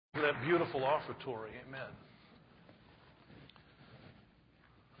for that beautiful offertory. Amen.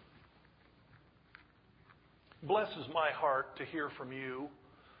 Blesses my heart to hear from you.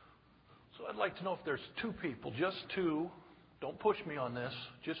 So I'd like to know if there's two people, just two, don't push me on this,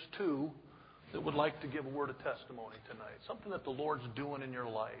 just two, that would like to give a word of testimony tonight. Something that the Lord's doing in your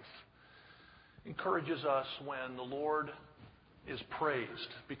life. Encourages us when the Lord is praised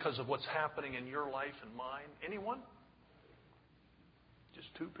because of what's happening in your life and mine. Anyone? Just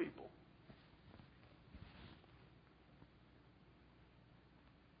two people.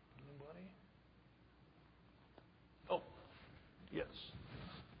 Anybody? Oh, yes.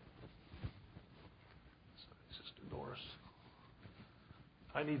 Sister Doris.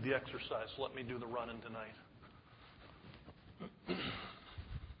 I need the exercise, so let me do the running tonight.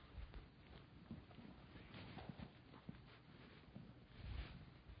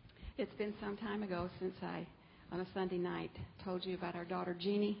 It's been some time ago since I, on a Sunday night, told you about our daughter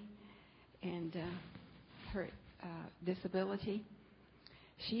Jeannie and her disability.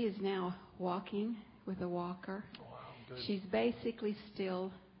 She is now walking with a walker. Wow, good. She's basically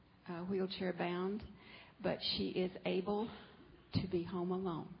still wheelchair bound, but she is able to be home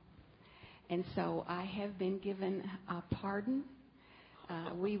alone. And so I have been given a pardon.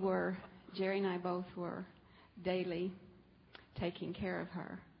 Jerry and I both were daily taking care of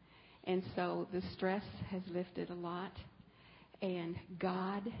her. And so the stress has lifted a lot. And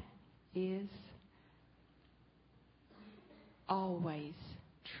God is always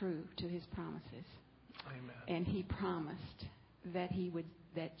true to His promises. Amen. And He promised that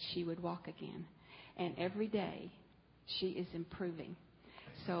she would walk again. And every day she is improving.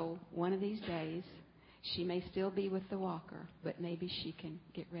 So one of these days she may still be with the walker, but maybe she can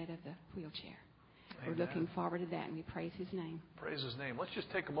get rid of the wheelchair. Amen. We're looking forward to that, and we praise His name. Praise His name. Let's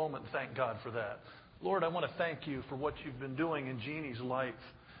just take a moment and thank God for that. Lord, I want to thank You for what You've been doing in Jeannie's life.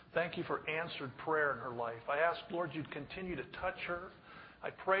 Thank You for answered prayer in her life. I ask, Lord, You'd continue to touch her.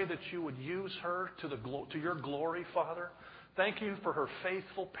 I pray that You would use her to Your glory, Father. Thank You for her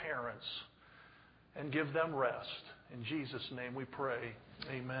faithful parents, and give them rest. In Jesus' name we pray.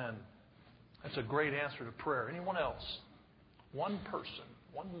 Amen. That's a great answer to prayer. Anyone else? One person.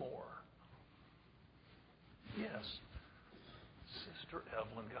 One more. Yes. Sister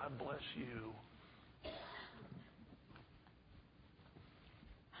Evelyn, God bless you.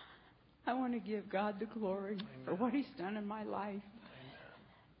 I want to give God the glory Amen. for what He's done in my life.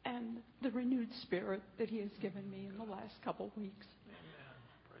 Amen. And the renewed spirit that He has given me in the last couple of weeks. Amen.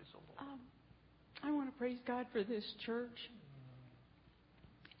 Praise the Lord. I want to praise God for this church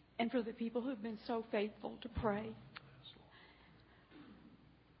and for the people who've been so faithful to pray. Yes, Lord.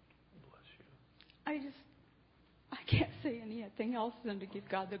 Bless you. I can't say anything else than to give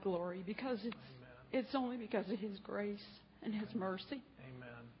God the glory because it's only because of His grace and His mercy. Amen.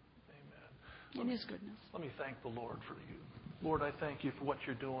 Amen. And His goodness. Let me thank the Lord for you. Lord, I thank You for what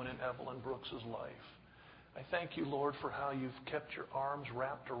You're doing in Evelyn Brooks' life. I thank You, Lord, for how You've kept Your arms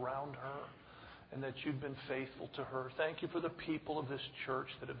wrapped around her and that You've been faithful to her. Thank You for the people of this church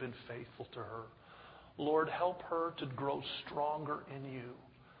that have been faithful to her. Lord, help her to grow stronger in You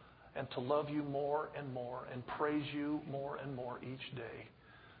and to love You more and more and praise You more and more each day.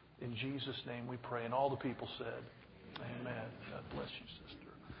 In Jesus' name we pray. And all the people said, Amen. God bless you,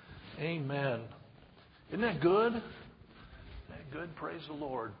 sister. Amen. Isn't that good? Isn't that good? Praise the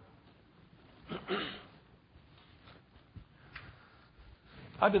Lord.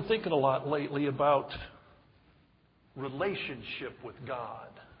 I've been thinking a lot lately about relationship with God.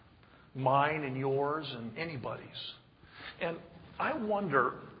 Mine and yours and anybody's. And I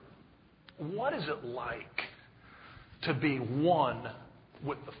wonder, what is it like to be one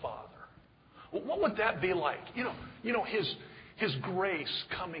with the Father? What would that be like? You know, His grace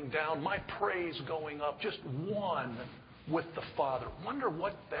coming down, my praise going up, just one with the Father. Wonder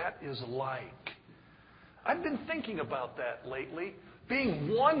what that is like. I've been thinking about that lately,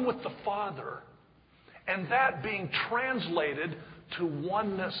 being one with the Father, and that being translated to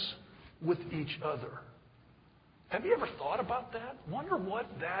oneness with each other. Have you ever thought about that? Wonder what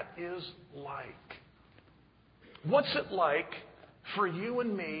that is like. What's it like for you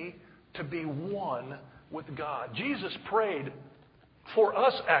and me to be one with God? Jesus prayed for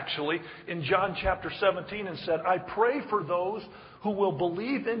us, actually, in John chapter 17 and said, I pray for those who will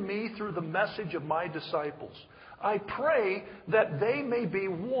believe in me through the message of my disciples. I pray that they may be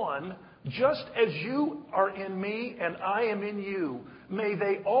one, just as you are in me and I am in you. May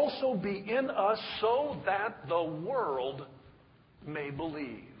they also be in us so that the world may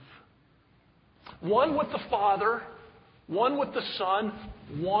believe. One with the Father, one with the Son,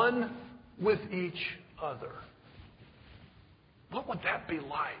 one with each other. What would that be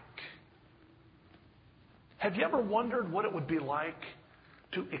like? Have you ever wondered what it would be like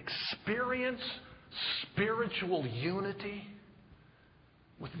to experience spiritual unity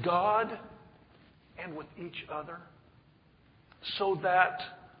with God and with each other so that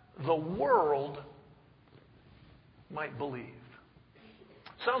the world might believe?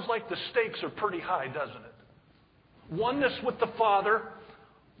 Sounds like the stakes are pretty high, doesn't it? Oneness with the Father,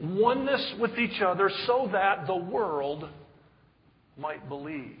 oneness with each other so that the world might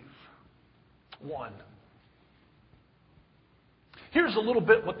believe. One. Here's a little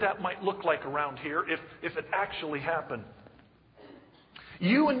bit what that might look like around here if it actually happened.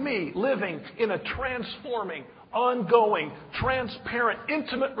 You and me living in a transforming, ongoing, transparent,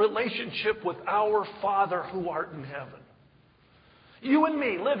 intimate relationship with our Father who art in heaven. You and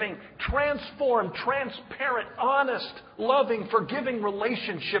me living transformed, transparent, honest, loving, forgiving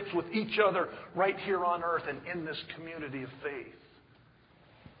relationships with each other right here on earth and in this community of faith.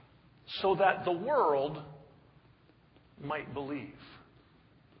 So that the world might believe.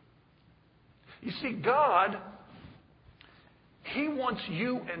 You see, God, He wants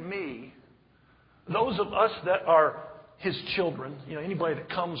you and me, those of us that are His children, anybody that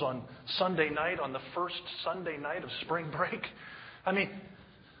comes on Sunday night, on the first Sunday night of spring break,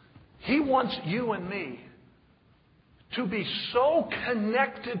 He wants you and me to be so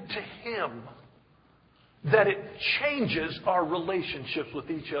connected to Him that it changes our relationships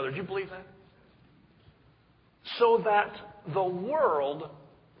with each other. Do you believe that? So that the world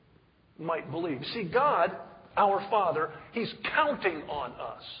might believe. See, God, our Father, He's counting on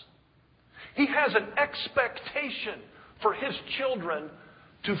us. He has an expectation for His children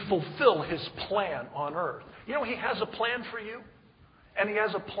to fulfill His plan on earth. He has a plan for you, and He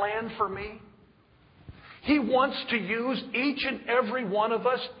has a plan for me. He wants to use each and every one of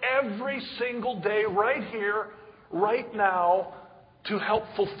us every single day, right here, right now, to help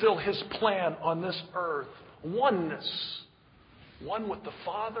fulfill His plan on this earth. Oneness. One with the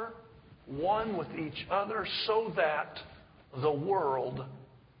Father, one with each other, so that the world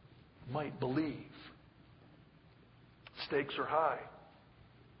might believe. Stakes are high.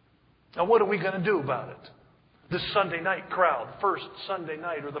 Now, what are we going to do about it? This Sunday night crowd, first Sunday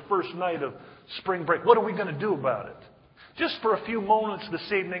night or the first night of spring break, what are we going to do about it? Just for a few moments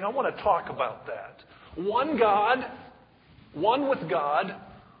this evening, I want to talk about that. One God, one with God,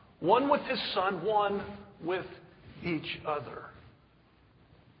 one with His Son, one with each other.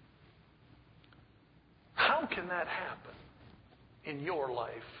 How can that happen in your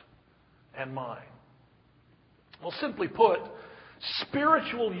life and mine? Well, simply put,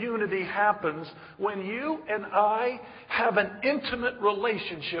 spiritual unity happens when you and I have an intimate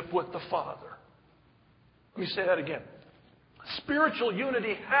relationship with the Father. Let me say that again. Spiritual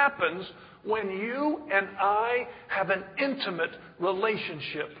unity happens when you and I have an intimate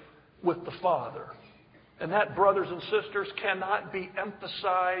relationship with the Father. And that, brothers and sisters, cannot be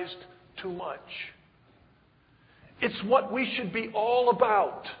emphasized too much. It's what we should be all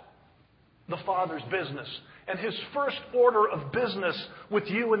about, the Father's business. And His first order of business with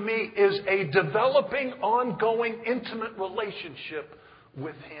you and me is a developing, ongoing, intimate relationship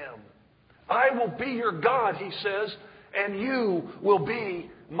with Him. I will be your God, He says, and you will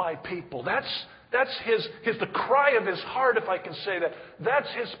be my people. That's the cry of His heart, if I can say that. That's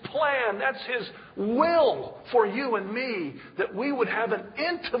His plan. That's His will for you and me, that we would have an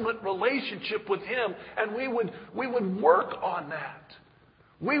intimate relationship with Him, and we would work on that.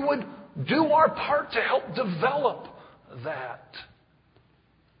 We would do our part to help develop that.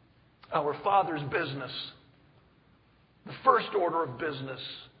 Our Father's business, the first order of business,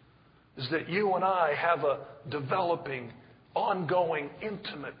 is that you and I have a developing, ongoing,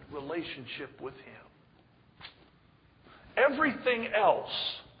 intimate relationship with Him. Everything else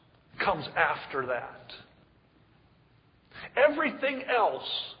comes after that. Everything else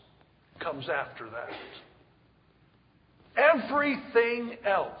comes after that. Everything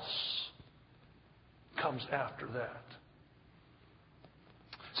else comes after that.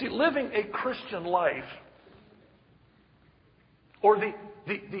 See, living a Christian life, or the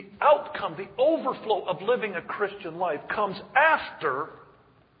outcome, the overflow of living a Christian life, comes after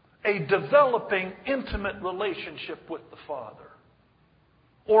a developing, intimate relationship with the Father.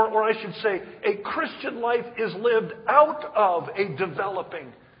 Or I should say, a Christian life is lived out of a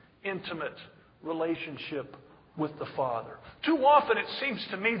developing, intimate relationship with the Father. Too often it seems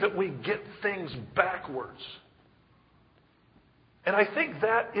to me that we get things backwards. And I think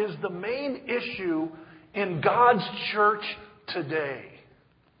that is the main issue in God's church today.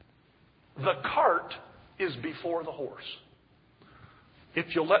 The cart is before the horse.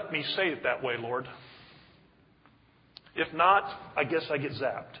 If you'll let me say it that way, Lord. If not, I guess I get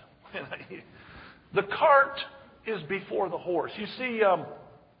zapped. The cart is before the horse. You see,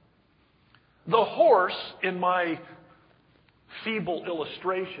 the horse, in my feeble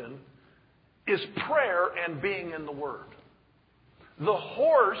illustration, is prayer and being in the Word. The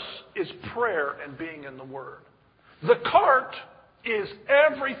horse is prayer and being in the Word. The cart is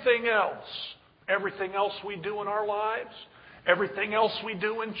everything else. Everything else we do in our lives, everything else we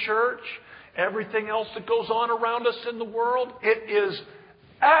do in church, everything else that goes on around us in the world.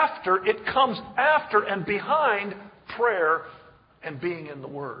 It comes after and behind prayer and being in the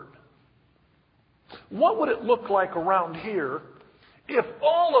Word. What would it look like around here if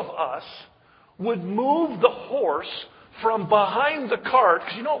all of us would move the horse from behind the cart?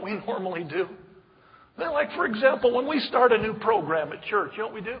 Because you know what we normally do? Like, for example, when we start a new program at church, you know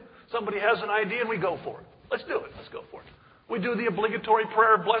what we do? Somebody has an idea and we go for it. Let's do it. Let's go for it. We do the obligatory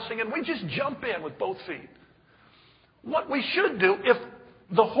prayer of blessing and we just jump in with both feet. What we should do, if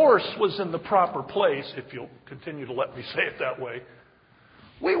the horse was in the proper place, if you'll continue to let me say it that way,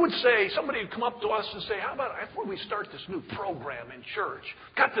 we would say, somebody would come up to us and say, how about before we start this new program in church,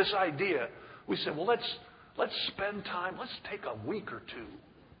 got this idea. We said, well, let's spend time, let's take a week or two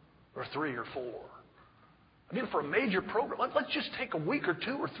or 3 or 4. I mean, for a major program, let's just take a week or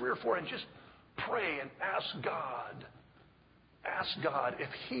 2 or 3 or 4 and just pray and ask God if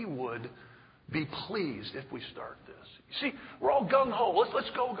He would be pleased if we start this. You see, we're all gung-ho. Let's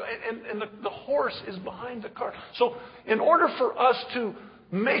go. And the horse is behind the cart. So in order for us to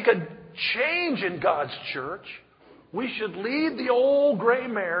make a change in God's church, we should lead the old gray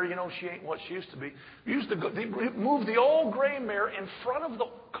mare. You know, she ain't what she used to be. Move the old gray mare in front of the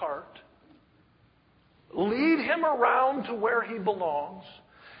cart. Lead him around to where he belongs.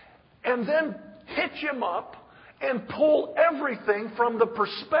 And then hitch him up and pull everything from the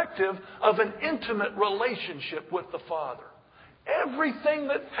perspective of an intimate relationship with the Father. Everything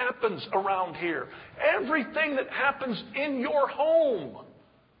that happens around here, everything that happens in your home,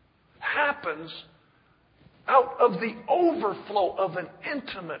 happens out of the overflow of an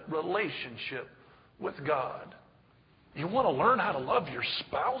intimate relationship with God. You want to learn how to love your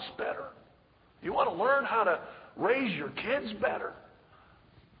spouse better? You want to learn how to raise your kids better?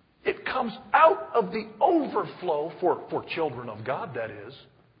 It comes out of the overflow, for children of God that is,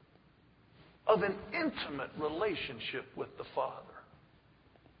 of an intimate relationship with the Father.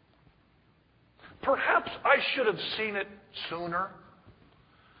 Perhaps I should have seen it sooner.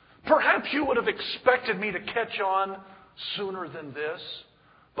 Perhaps you would have expected me to catch on sooner than this.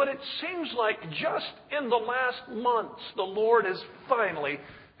 But it seems like just in the last months, the Lord has finally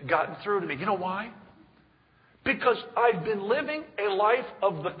gotten through to me. You know why? Because I've been living a life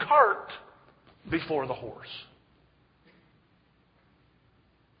of the cart before the horse.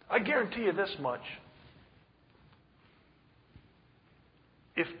 I guarantee you this much.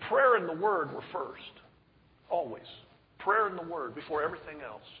 If prayer and the Word were first, always, prayer and the Word before everything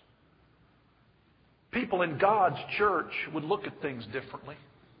else, people in God's church would look at things differently.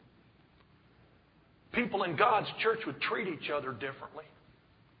 People in God's church would treat each other differently.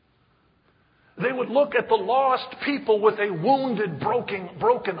 They would look at the lost people with a wounded,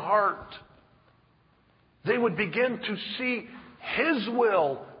 broken heart. They would begin to see His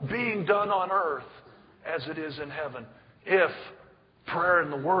will being done on earth as it is in heaven, if prayer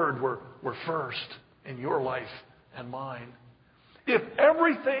and the Word were first in your life and mine. If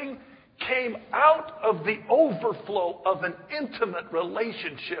everything came out of the overflow of an intimate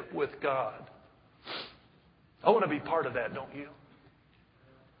relationship with God. I want to be part of that, don't you?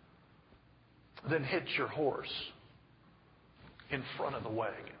 Then hitch your horse in front of the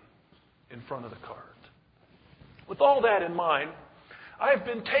wagon, in front of the cart. With all that in mind, I've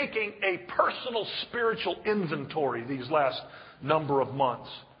been taking a personal spiritual inventory these last number of months.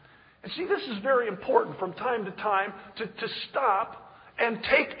 And see, this is very important from time to time to stop and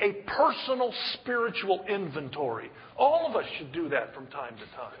take a personal spiritual inventory. All of us should do that from time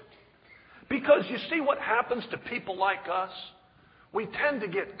to time. Because you see what happens to people like us? We tend to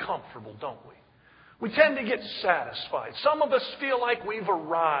get comfortable, don't we? We tend to get satisfied. Some of us feel like we've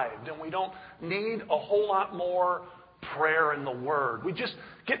arrived and we don't need a whole lot more prayer in the Word. We just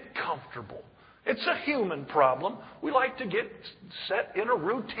get comfortable. It's a human problem. We like to get set in a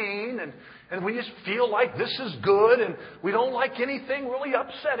routine and we just feel like this is good and we don't like anything really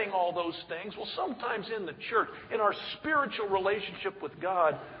upsetting all those things. Well, sometimes in the church, in our spiritual relationship with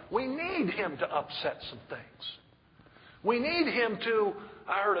God, we need Him to upset some things. We need Him to...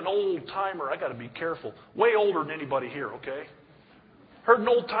 I heard an old-timer, I got to be careful, way older than anybody here, okay? Heard an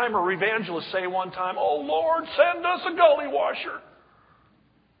old-timer evangelist say one time, "Oh, Lord, send us a gully washer."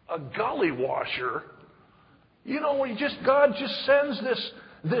 A gully washer? God just sends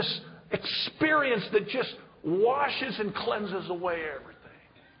this experience that just washes and cleanses away everything.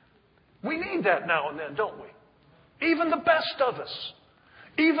 We need that now and then, don't we? Even the best of us.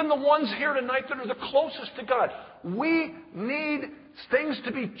 Even the ones here tonight that are the closest to God. We need things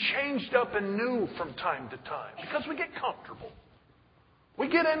to be changed up and new from time to time because we get comfortable. We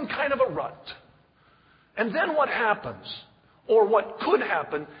get in kind of a rut. And then what happens, or what could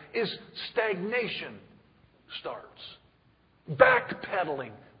happen, is stagnation starts.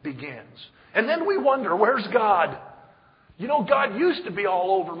 Backpedaling begins. And then we wonder, where's God? God used to be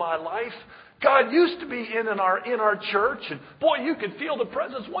all over my life. God used to be in our church. And boy, you could feel the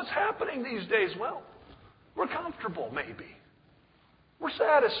presence. What's happening these days? Well, we're comfortable, maybe. We're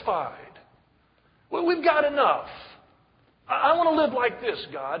satisfied. Well, we've got enough. I want to live like this,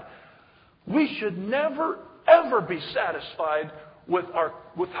 God. We should never, ever be satisfied with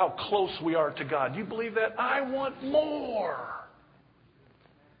how close we are to God. Do you believe that? I want more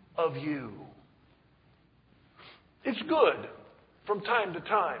of you. It's good from time to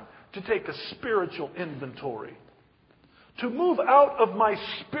time to take a spiritual inventory. To move out of my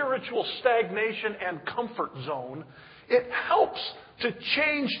spiritual stagnation and comfort zone, it helps to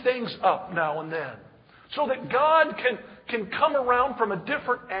change things up now and then. So that God can come around from a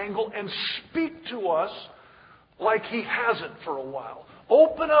different angle and speak to us like He hasn't for a while.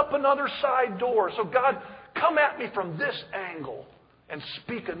 Open up another side door. So God, come at me from this angle and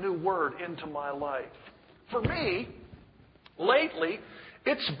speak a new word into my life. For me, lately,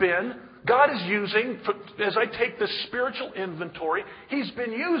 it's been, God is using, as I take this spiritual inventory, He's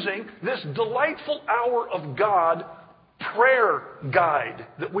been using this delightful hour of God prayer guide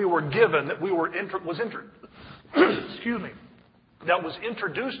that we were given, that was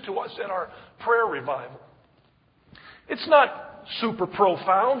introduced to us in our prayer revival. It's not super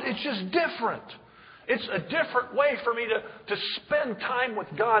profound. It's just different. It's a different way for me to spend time with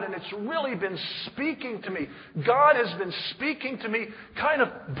God, and it's really been speaking to me. God has been speaking to me kind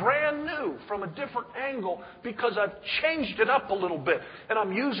of brand new from a different angle because I've changed it up a little bit, and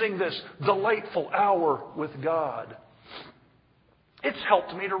I'm using this delightful hour with God. It's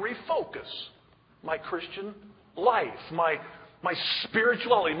helped me to refocus my Christian life, my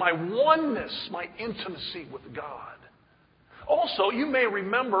spirituality, my oneness, my intimacy with God. Also, you may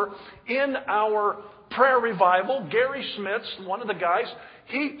remember in our prayer revival, Gary Smith, one of the guys,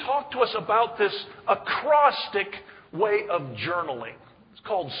 he talked to us about this acrostic way of journaling. It's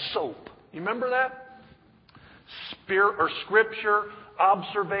called SOAP. You remember that? Scripture,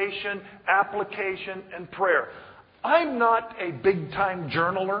 observation, application, and prayer. I'm not a big-time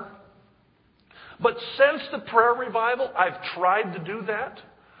journaler, but since the prayer revival, I've tried to do that.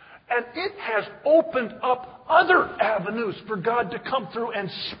 And it has opened up other avenues for God to come through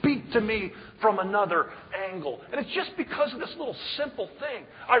and speak to me from another angle. And it's just because of this little simple thing.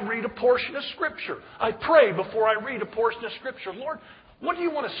 I read a portion of Scripture. I pray before I read a portion of Scripture. Lord, what do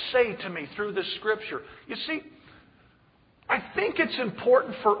you want to say to me through this Scripture? You see, I think it's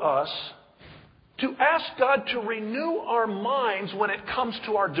important for us to ask God to renew our minds when it comes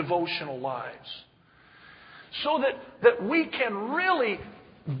to our devotional lives. So that we can really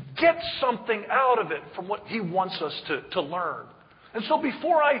get something out of it from what He wants us to learn. And so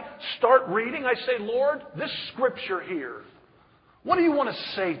before I start reading, I say, Lord, this Scripture here, what do you want to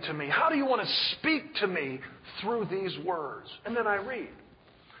say to me? How do you want to speak to me through these words? And then I read.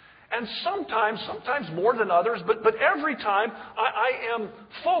 And sometimes more than others, but every time I am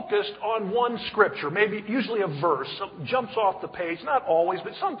focused on one Scripture, maybe usually a verse, jumps off the page, not always,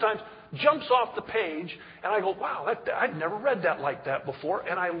 but sometimes jumps off the page, and I go, wow, I've never read that like that before,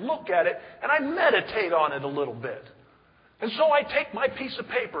 and I look at it, and I meditate on it a little bit. And so I take my piece of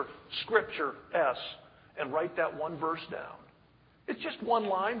paper, Scripture S, and write that one verse down. It's just one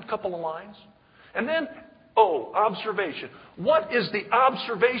line, a couple of lines. And then observation. What is the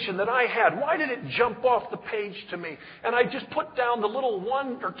observation that I had? Why did it jump off the page to me? And I just put down the little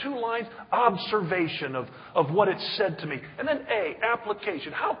 1 or 2 lines, observation of what it said to me. And then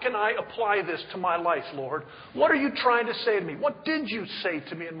application. How can I apply this to my life, Lord? What are you trying to say to me? What did you say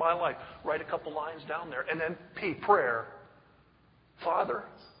to me in my life? Write a couple lines down there. And then P, prayer. Father,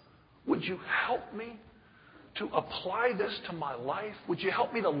 would you help me to apply this to my life? Would you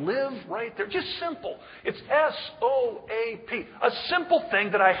help me to live right there? Just simple. It's SOAP. A simple thing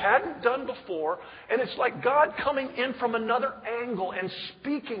that I hadn't done before, and it's like God coming in from another angle and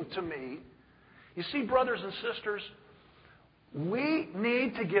speaking to me. You see, brothers and sisters, we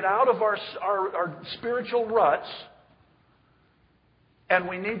need to get out of our spiritual ruts, and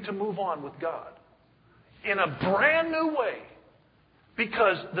we need to move on with God in a brand new way.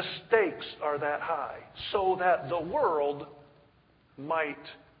 because the stakes are that high, so that the world might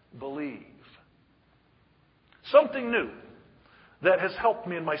believe. Something new that has helped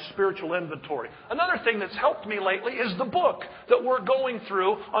me in my spiritual inventory. Another thing that's helped me lately is the book that we're going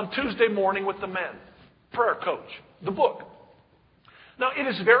through on Tuesday morning with the men. Prayer Coach, the book. Now, it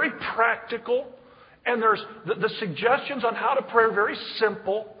is very practical, and there's the suggestions on how to pray are very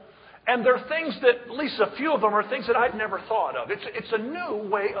simple, and there are things that, at least a few of them, are things that I'd never thought of. It's a new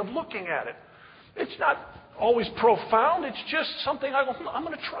way of looking at it. It's not always profound. It's just something I'm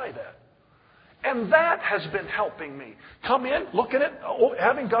going to try that. And that has been helping me. Come in, look at it,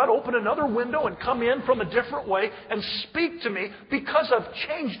 having God open another window and come in from a different way and speak to me because I've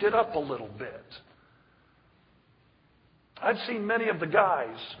changed it up a little bit. I've seen many of the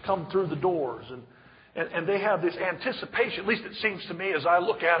guys come through the doors and they have this anticipation, at least it seems to me as I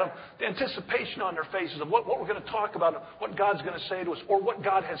look at them, the anticipation on their faces of what we're going to talk about, what God's going to say to us, or what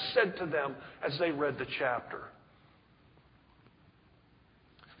God has said to them as they read the chapter.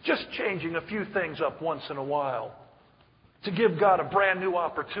 Just changing a few things up once in a while to give God a brand new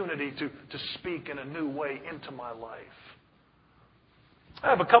opportunity to speak in a new way into my life. I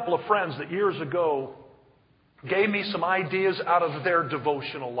have a couple of friends that years ago gave me some ideas out of their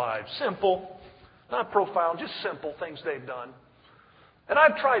devotional lives. Simple, not profound, just simple things they've done. And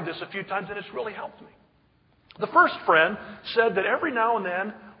I've tried this a few times and it's really helped me. The first friend said that every now and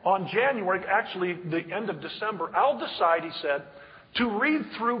then on January, actually the end of December, I'll decide, he said, to read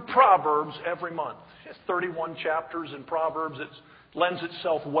through Proverbs every month. It's 31 chapters in Proverbs. It lends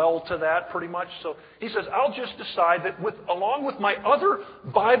itself well to that pretty much. So he says, I'll just decide that along with my other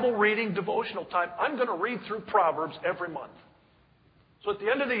Bible reading devotional time, I'm going to read through Proverbs every month. So at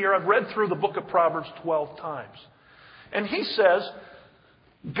the end of the year, I've read through the book of Proverbs 12 times. And he says,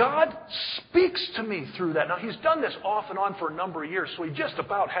 God speaks to me through that. Now, he's done this off and on for a number of years, so he just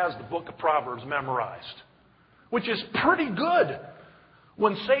about has the book of Proverbs memorized, which is pretty good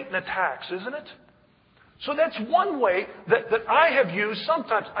when Satan attacks, isn't it? So that's one way that I have used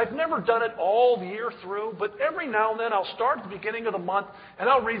sometimes. I've never done it all the year through, but every now and then I'll start at the beginning of the month and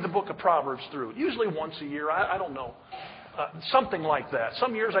I'll read the book of Proverbs through. Usually once a year. I don't know. Something like that.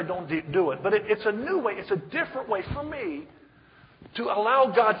 Some years I don't do it. But it's a new way. It's a different way for me to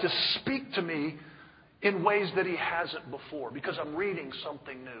allow God to speak to me in ways that He hasn't before because I'm reading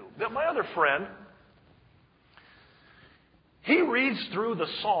something new. Now, my other friend, he reads through the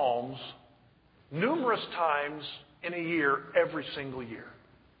Psalms numerous times in a year, every single year.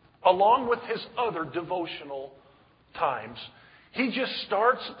 Along with his other devotional times. He just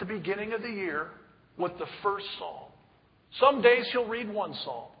starts at the beginning of the year with the first psalm. Some days he'll read one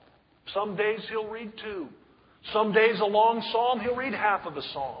psalm. Some days he'll read two. Some days a long psalm, he'll read half of a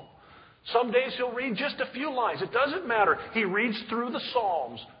psalm. Some days he'll read just a few lines. It doesn't matter. He reads through the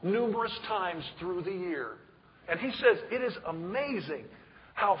Psalms numerous times through the year. And he says, it is amazing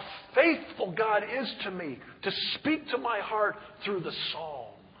how faithful God is to me to speak to my heart through the Psalms.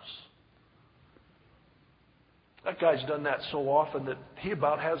 That guy's done that so often that he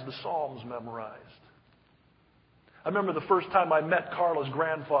about has the Psalms memorized. I remember the first time I met Carla's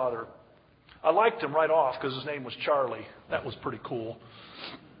grandfather. I liked him right off because his name was Charlie. That was pretty cool.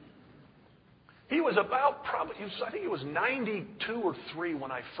 He was about I think he was 92 or 3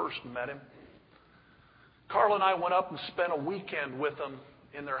 when I first met him. Carla and I went up and spent a weekend with him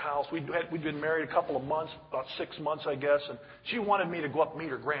in their house. We'd been married a couple of months, about 6 months, I guess, and she wanted me to go up and meet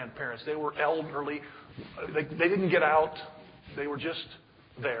her grandparents. They were elderly. They didn't get out. They were just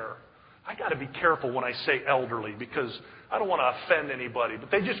there. I got to be careful when I say elderly because I don't want to offend anybody,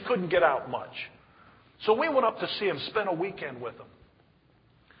 but they just couldn't get out much. So we went up to see him, spent a weekend with him.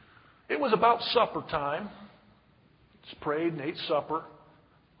 It was about supper time. Just prayed and ate supper.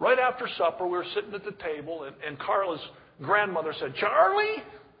 Right after supper, we were sitting at the table, and Carla's grandmother said, Charlie,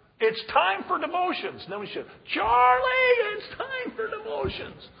 it's time for devotions. And then we said, Charlie, it's time for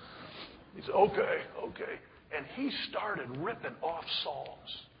devotions. He said, okay. And he started ripping off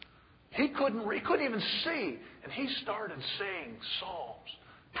psalms. He couldn't even see. And he started saying psalms,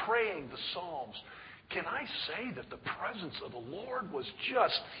 praying the psalms. Can I say that the presence of the Lord was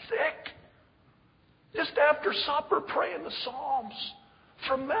just thick? Just after supper, praying the psalms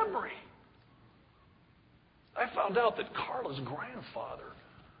from memory. I found out that Carla's grandfather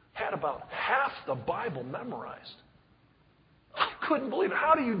had about half the Bible memorized. I couldn't believe it.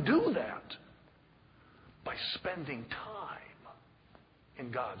 How do you do that? By spending time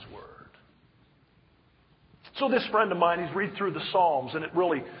in God's Word. So this friend of mine, he's read through the Psalms, and it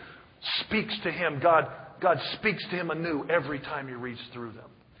really speaks to him. God speaks to him anew every time he reads through them.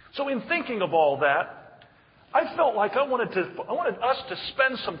 So in thinking of all that, I felt like I wanted us to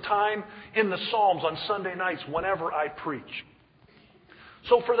spend some time in the Psalms on Sunday nights whenever I preach.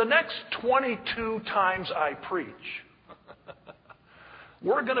 So for the next 22 times I preach,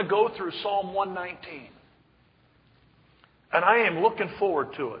 we're going to go through Psalm 119. And I am looking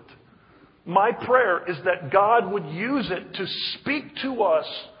forward to it. My prayer is that God would use it to speak to us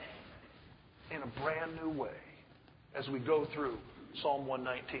in a brand new way as we go through Psalm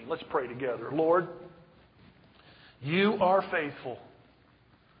 119. Let's pray together. Lord, You are faithful.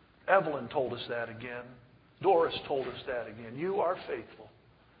 Evelyn told us that again. Doris told us that again. You are faithful.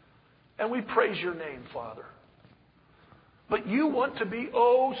 And we praise Your name, Father. But You want to be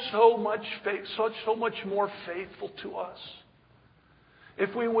so much more faithful to us.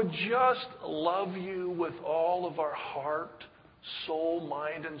 If we would just love You with all of our heart, soul,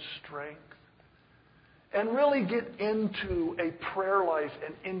 mind, and strength, and really get into a prayer life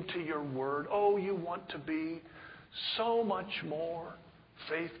and into Your Word. Oh, You want to be so much more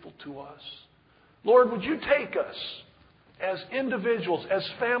faithful to us. Lord, would You take us as individuals, as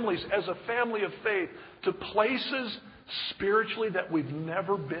families, as a family of faith, to places spiritually that we've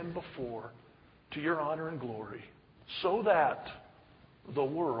never been before, to Your honor and glory, so that the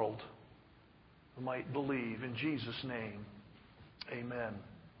world might believe. In Jesus' name, amen.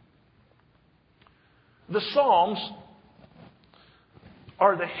 The Psalms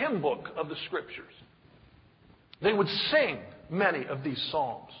are the hymn book of the Scriptures. They would sing many of these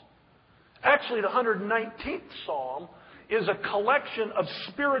psalms. Actually, the 119th Psalm is a collection of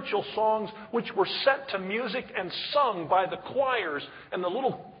spiritual songs which were set to music and sung by the choirs and the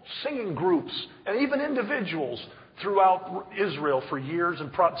little singing groups and even individuals throughout Israel for years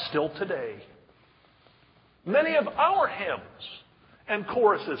and still today. Many of our hymns and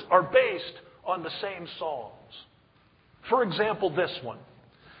choruses are based on the same psalms. For example, this one.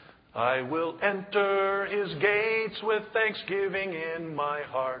 I will enter His gates with thanksgiving in my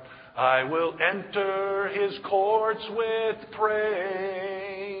heart. I will enter His courts with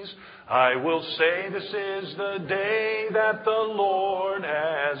praise. I will say, this is the day that the Lord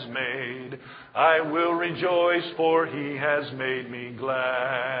has made. I will rejoice, for He has made me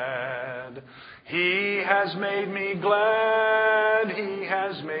glad. He has made me glad. He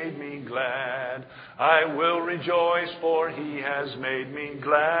has made me glad. I will rejoice, for He has made me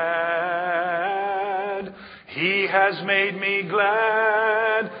glad. He has made me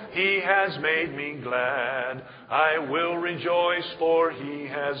glad. He has made me glad. I will rejoice, for He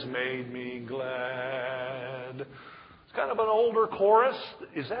has made me glad. It's kind of an older chorus.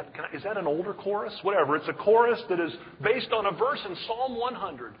 Is that an older chorus? Whatever. It's a chorus that is based on a verse in Psalm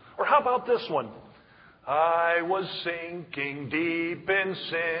 100. Or how about this one? I was sinking deep in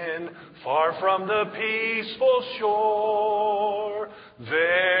sin, far from the peaceful shore,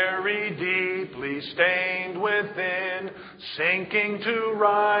 very deeply stained within, sinking to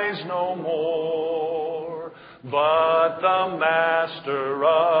rise no more. But the Master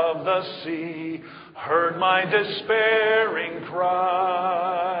of the sea heard my despairing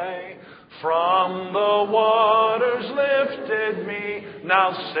cry. From the waters lifted me,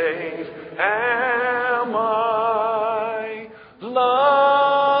 now safe am I.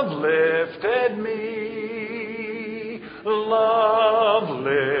 Love lifted me, love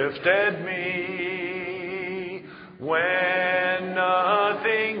lifted me. When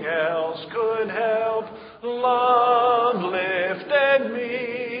nothing else could help, love lifted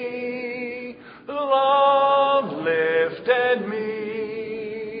me, love lifted me.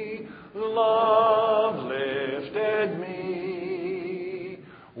 Love lifted me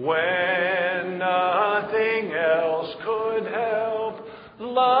when nothing else could help.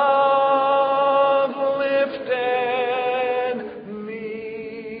 Love lifted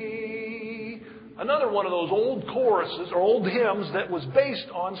me. Another one of those old choruses or old hymns that was based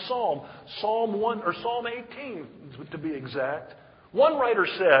on Psalm 18 to be exact. One writer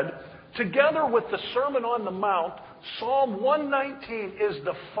said, together with the Sermon on the Mount, Psalm 119 is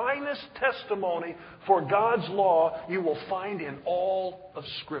the finest testimony for God's law you will find in all of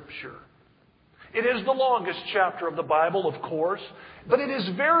Scripture. It is the longest chapter of the Bible, of course, but it is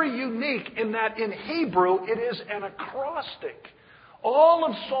very unique in that in Hebrew it is an acrostic. All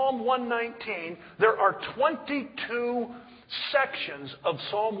of Psalm 119, there are 22 sections of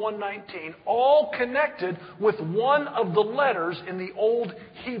Psalm 119, all connected with one of the letters in the old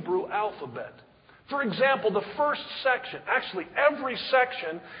Hebrew alphabet. For example, the first section, actually every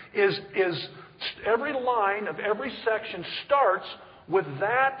section every line of every section starts with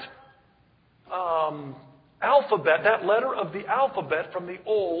that alphabet, that letter of the alphabet from the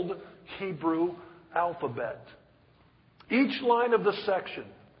old Hebrew alphabet. Each line of the section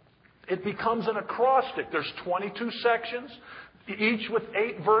it becomes an acrostic. There's 22 sections, each with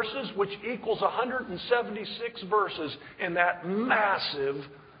 8 verses, which equals 176 verses in that massive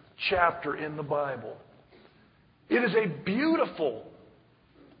chapter in the Bible. It is a beautiful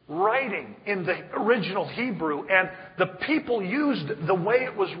writing in the original Hebrew, and the people used the way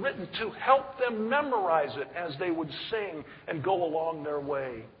it was written to help them memorize it as they would sing and go along their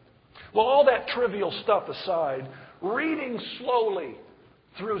way. Well, all that trivial stuff aside, reading slowly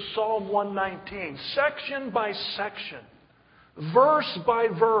through Psalm 119, section by section, verse by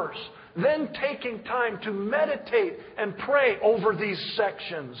verse, then taking time to meditate and pray over these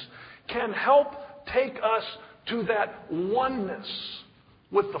sections can help take us to that oneness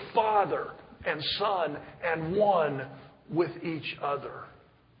with the Father and Son and one with each other.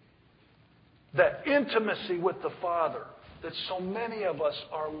 That intimacy with the Father that so many of us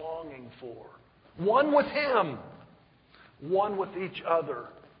are longing for. One with Him, one with each other,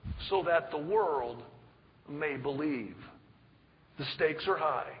 so that the world may believe. The stakes are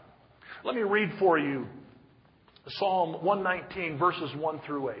high. Let me read for you Psalm 119, verses 1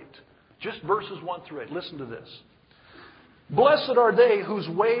 through 8. Just verses 1 through 8. Listen to this. Blessed are they whose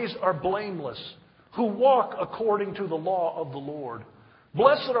ways are blameless, who walk according to the law of the Lord.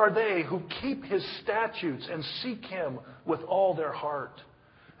 Blessed are they who keep His statutes and seek Him with all their heart.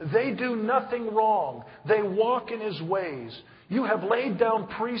 They do nothing wrong. They walk in His ways. You have laid down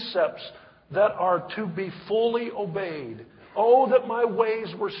precepts that are to be fully obeyed. Oh, that my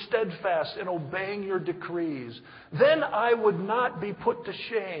ways were steadfast in obeying your decrees. Then I would not be put to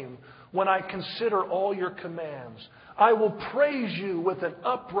shame when I consider all your commands. I will praise you with an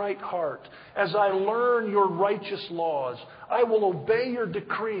upright heart as I learn your righteous laws. I will obey your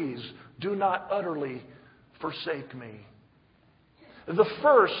decrees. Do not utterly forsake me. The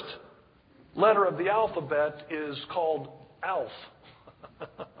first letter of the alphabet is called Alf.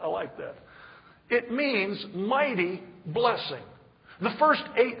 I like that. It means mighty blessing. The first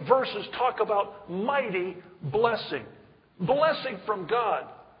 8 verses talk about mighty blessing. Blessing from God.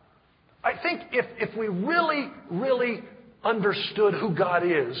 I think if we really understood who God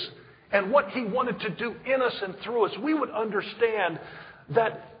is and what He wanted to do in us and through us, we would understand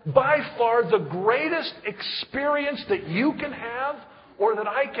that by far the greatest experience that you can have or that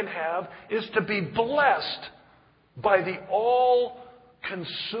I can have is to be blessed by the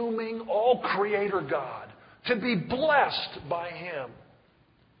all-consuming, all-creator God. To be blessed by Him.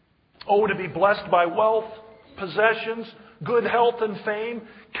 Oh, to be blessed by wealth, possessions, good health and fame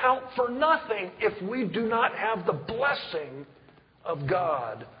count for nothing if we do not have the blessing of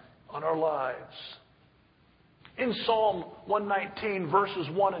God on our lives. In Psalm 119, verses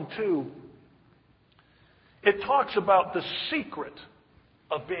 1 and 2, it talks about the secret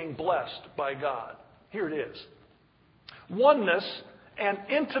of being blessed by God. Here it is. Oneness and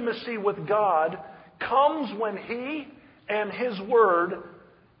intimacy with God comes when He and His Word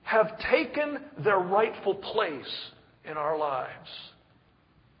have taken their rightful place in our lives.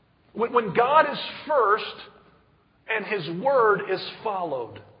 When God is first and His Word is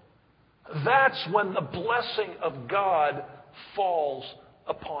followed, that's when the blessing of God falls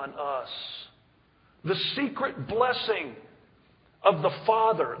upon us. The secret blessing of the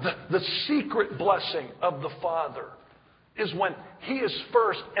Father, the secret blessing of the Father is when He is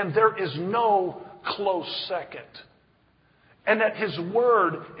first and there is no close second. And that His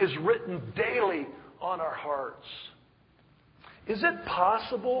Word is written daily on our hearts. Is it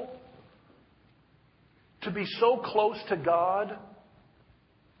possible to be so close to God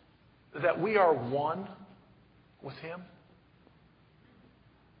that we are one with Him?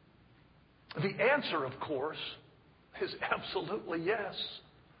 The answer, of course, is absolutely yes.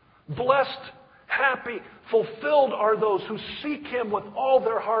 Blessed, happy, fulfilled are those who seek Him with all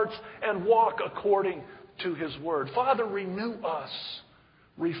their hearts and walk according to His Word. Father, renew us,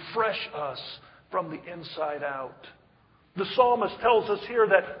 refresh us from the inside out. The psalmist tells us here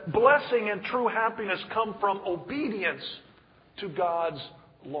that blessing and true happiness come from obedience to God's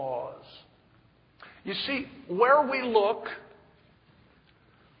laws. You see, where we look,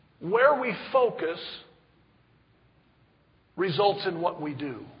 where we focus, results in what we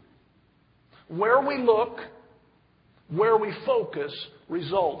do. Where we look, where we focus,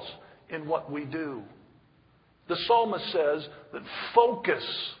 results in what we do. The psalmist says that focus,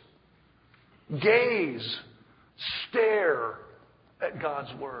 gaze, stare at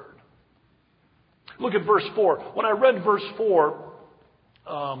God's Word. Look at verse 4. When I read verse 4,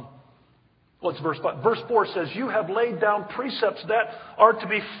 what's verse 5? Verse 4 says, you have laid down precepts that are to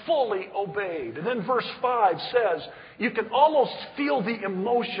be fully obeyed. And then verse 5 says, you can almost feel the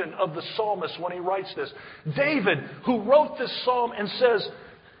emotion of the psalmist when he writes this. David, who wrote this psalm and says,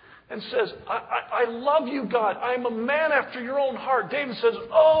 and says, I love you, God. I'm a man after your own heart. David says,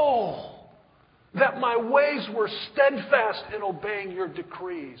 oh, that my ways were steadfast in obeying your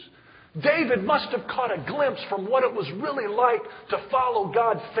decrees. David must have caught a glimpse from what it was really like to follow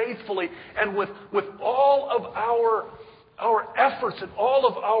God faithfully. And with all of our efforts and all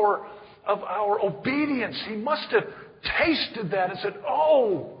of our obedience, he must have tasted that and said,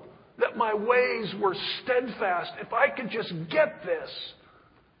 oh, that my ways were steadfast. If I could just get this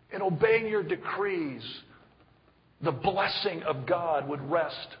in obeying your decrees, the blessing of God would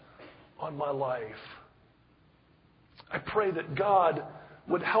rest on my life. I pray that God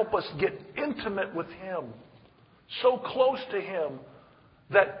would help us get intimate with Him, so close to Him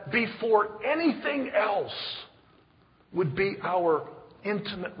that before anything else would be our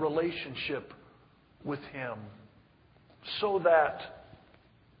intimate relationship with Him, so that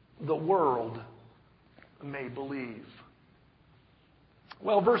the world may believe.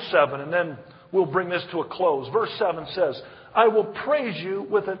 Well, verse 7, and then we'll bring this to a close. Verse 7 says, I will praise you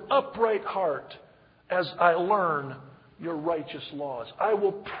with an upright heart as I learn your righteous laws. I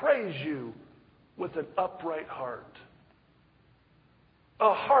will praise you with an upright heart.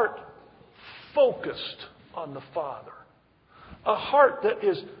 A heart focused on the Father. A heart that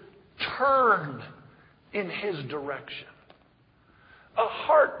is turned in His direction. A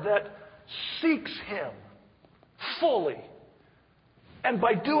heart that seeks Him fully. And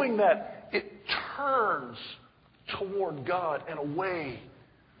by doing that, it turns toward God and away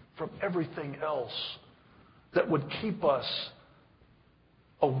from everything else that would keep us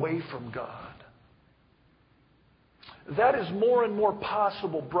away from God. That is more and more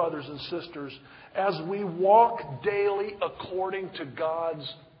possible, brothers and sisters, as we walk daily according to God's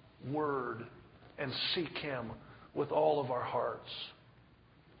Word and seek Him with all of our hearts.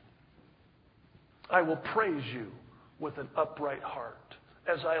 I will praise you with an upright heart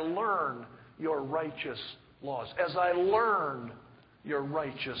as I learn your righteous laws. As I learn your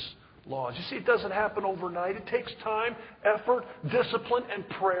righteous laws. You see, it doesn't happen overnight. It takes time, effort, discipline, and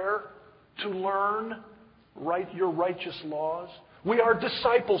prayer to learn your righteous laws. We are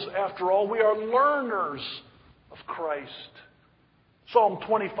disciples, after all. We are learners of Christ. Psalm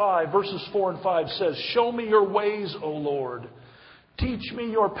 25, verses 4 and 5 says, show me your ways, O Lord. Teach me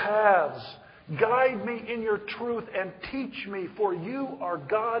your paths. Guide me in your truth and teach me, for you are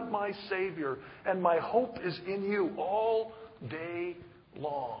God my Savior, and my hope is in you all day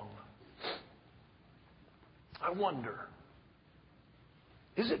long. I wonder,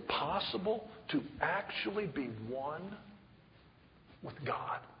 is it possible to actually be one with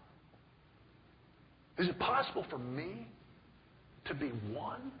God? Is it possible for me to be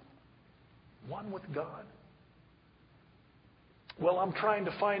one with God? Well, I'm trying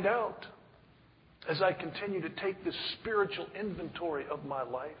to find out as I continue to take this spiritual inventory of my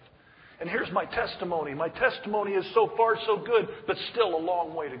life. And here's my testimony. My testimony is so far so good, but still a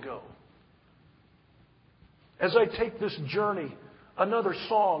long way to go. As I take this journey, another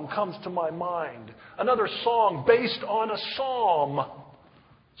song comes to my mind. Another song based on a psalm.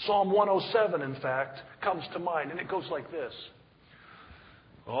 Psalm 107, in fact, comes to mind. And it goes like this.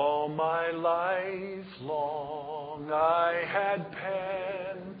 All my life long I had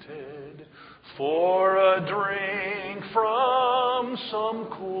panted for a drink from some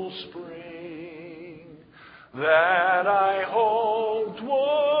cool spring that I hoped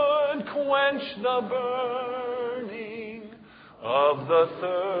would quench the burning of the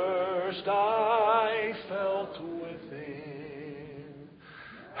thirst I felt within.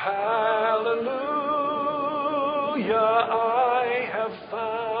 Hallelujah, I have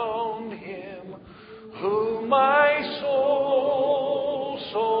found Him whom my soul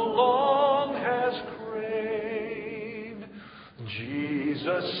so long has craved.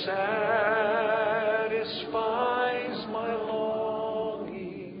 Jesus satisfies my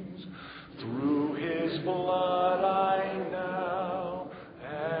longings. Through His blood I now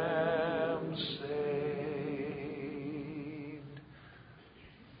am saved.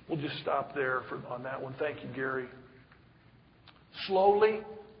 We'll just stop there on that one. Thank you, Gary. Slowly,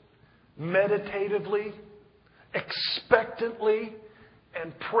 meditatively, expectantly,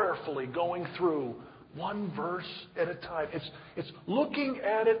 and prayerfully going through one verse at a time. It's looking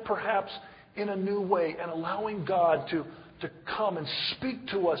at it perhaps in a new way and allowing God to come and speak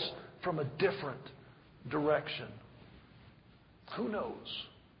to us from a different direction. Who knows?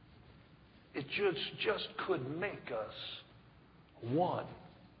 It just could make us one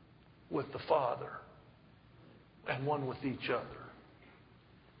with the Father and one with each other.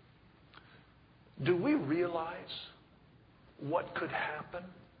 Do we realize what could happen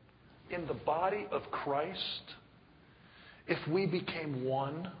in the body of Christ if we became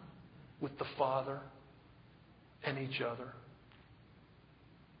one with the Father and each other?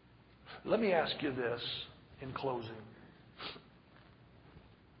 Let me ask you this in closing.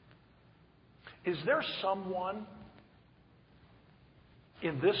 Is there someone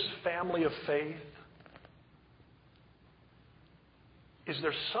in this family of faith, is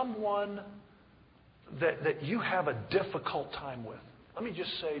there someone that you have a difficult time with? Let me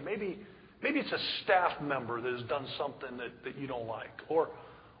just say, maybe it's a staff member that has done something that you don't like. Or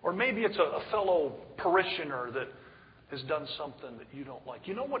maybe it's a fellow parishioner that has done something that you don't like.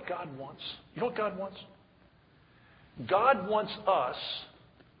 You know what God wants? You know what God wants? God wants us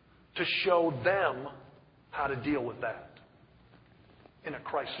to show them how to deal with that in a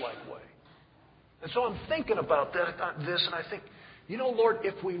Christ-like way. And so I'm thinking about this, and I think, you know, Lord,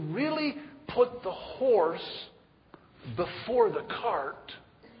 if we really put the horse before the cart,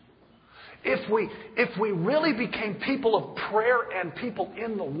 if we really became people of prayer and people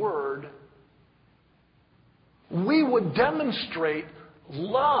in the Word, we would demonstrate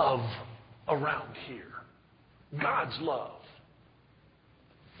love around here. God's love.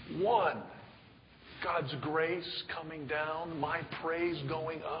 One, God's grace coming down, my praise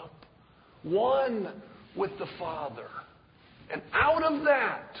going up. One with the Father. And out of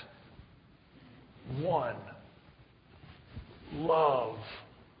that, one, love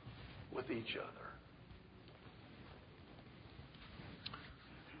with each other.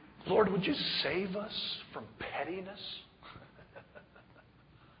 Lord, would you save us from pettiness?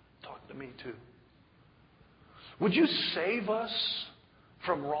 Talk to me too. Would you save us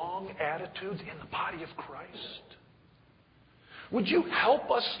from wrong attitudes in the body of Christ? Would you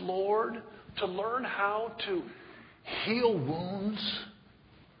help us, Lord, to learn how to heal wounds?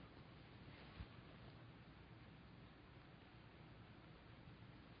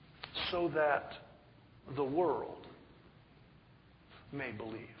 So that the world may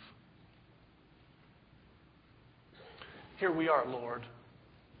believe. Here we are, Lord.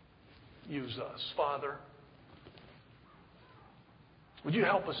 Use us. Father, would you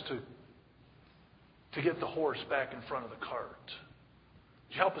help us to get the horse back in front of the cart?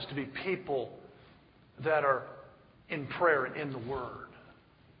 Would you help us to be people that are in prayer and in the Word?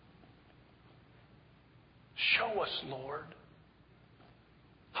 Show us, Lord,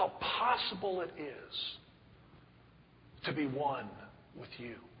 how possible it is to be one with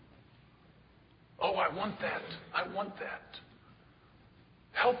you. Oh, I want that. I want that.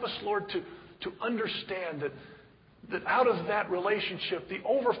 Help us, Lord, to understand that out of that relationship, the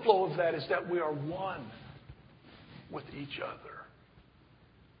overflow of that is that we are one with each other.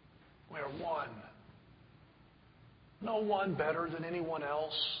 We are one. No one better than anyone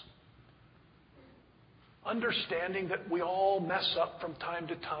else. Understanding that we all mess up from time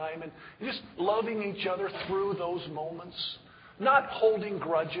to time and just loving each other through those moments. Not holding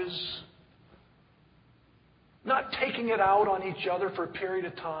grudges. Not taking it out on each other for a period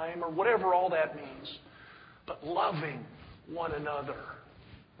of time or whatever all that means. But loving one another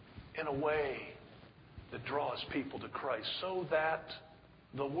in a way that draws people to Christ so that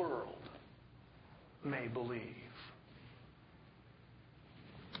the world may believe.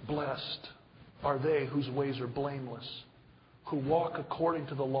 Blessed are they whose ways are blameless, who walk according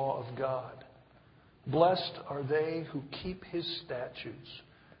to the law of God. Blessed are they who keep His statutes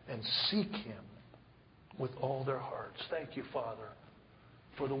and seek Him with all their hearts. Thank you, Father,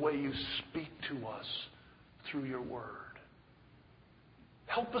 for the way you speak to us through your Word.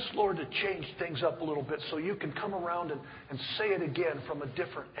 Help us, Lord, to change things up a little bit so you can come around and say it again from a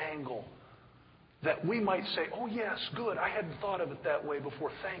different angle. That we might say, oh yes, good, I hadn't thought of it that way before.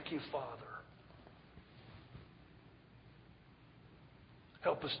 Thank you, Father.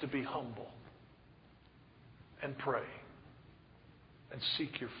 Help us to be humble and pray and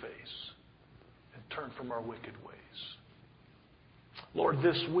seek your face and turn from our wicked ways. Lord,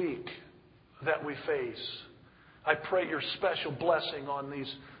 this week that we face, I pray your special blessing on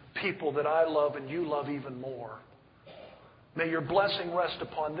these people that I love and you love even more. May your blessing rest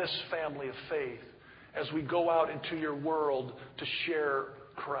upon this family of faith as we go out into your world to share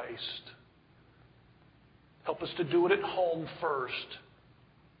Christ. Help us to do it at home first.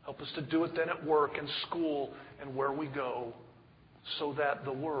 Help us to do it then at work and school and where we go so that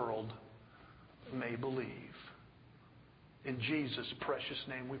the world may believe. In Jesus' precious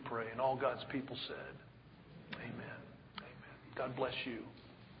name we pray. And all God's people said, amen. Amen. God bless you.